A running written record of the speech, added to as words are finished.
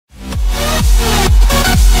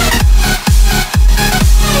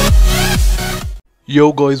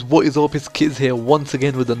Yo guys, what is up? It's Kids here once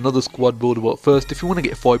again with another squad builder. But first, if you want to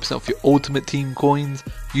get 5% off your ultimate team coins,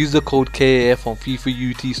 use the code KAF on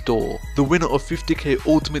FIFA UT store. The winner of 50k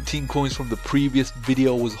ultimate team coins from the previous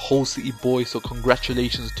video was Hull City Boy, so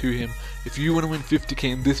congratulations to him. If you want to win 50k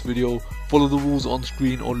in this video, follow the rules on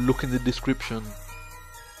screen or look in the description.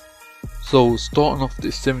 So starting off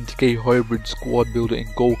this 70k hybrid squad builder in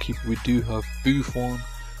goalkeeper, we do have Buffon.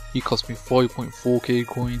 He cost me 5.4k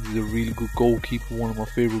coins. He's a really good goalkeeper, one of my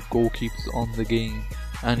favourite goalkeepers on the game,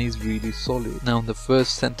 and he's really solid. Now in the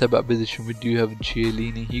first centre back position we do have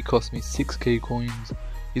Chiellini. He cost me 6k coins.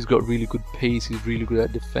 He's got really good pace, he's really good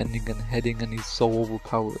at defending and heading, and he's so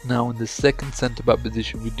overpowered. Now in the second centre back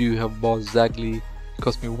position we do have Barzagli. He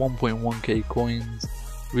cost me 1.1k coins.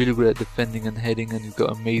 Really good at defending and heading, and he's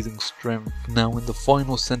got amazing strength. Now in the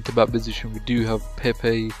final centre back position we do have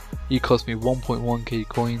Pepe. He cost me 1.1k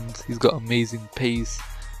coins. He's got amazing pace,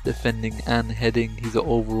 defending and heading. He's an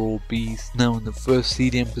overall beast. Now in the first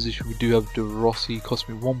CDM position we do have De Rossi. He cost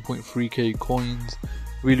me 1.3k coins.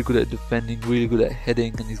 Really good at defending, really good at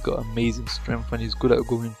heading, and he's got amazing strength, and he's good at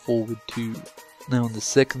going forward too. Now in the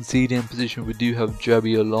second CDM position we do have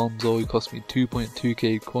Jabi Alonso. He cost me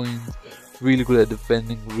 2.2k coins. Really good at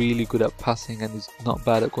defending, really good at passing, and he's not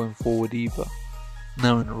bad at going forward either.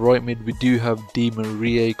 Now in right mid we do have Di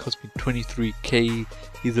Maria. He cost me 23k.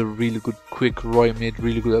 He's a really good quick right mid,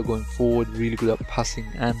 really good at going forward, really good at passing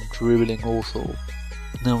and dribbling also.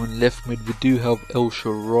 Now in left mid we do have El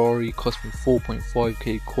Shaarawy. He cost me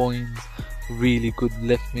 4.5k coins. Really good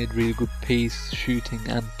left mid, really good pace, shooting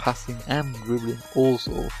and passing and dribbling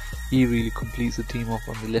also. He really completes the team off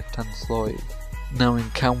on the left hand side. Now in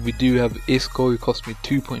cam we do have Isco. He cost me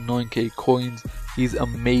 2.9k coins. He's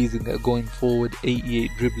amazing at going forward,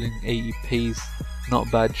 88 dribbling, 80 pace,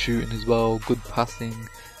 not bad shooting as well, good passing.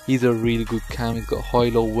 He's a really good cam. He's got high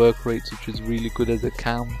low work rates, which is really good as a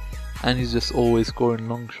cam, and he's just always scoring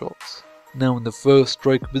long shots. Now in the first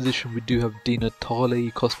striker position we do have Di Natale.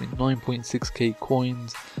 He cost me 9.6k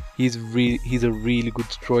coins. He's a really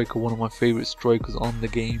good striker, one of my favourite strikers on the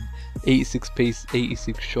game. 86 pace,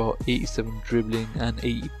 86 shot, 87 dribbling and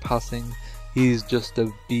 80 passing. He's just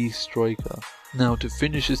a beast striker. Now to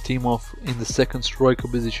finish his team off in the second striker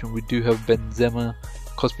position we do have Benzema.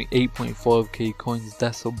 Cost me 8.5k coins.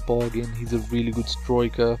 That's a bargain. He's a really good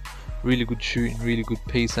striker, really good shooting, really good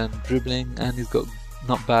pace and dribbling, and he's got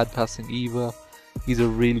not bad passing either. He's a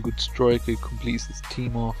really good striker. He completes his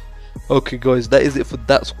team off. Okay guys, that is it for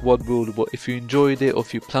that squad builder. But if you enjoyed it, or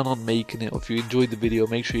if you plan on making it, or if you enjoyed the video,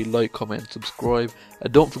 make sure you like, comment and subscribe,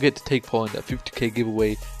 and don't forget to take part in that 50k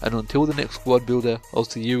giveaway. And until the next squad builder, I'll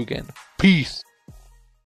see you again. Peace.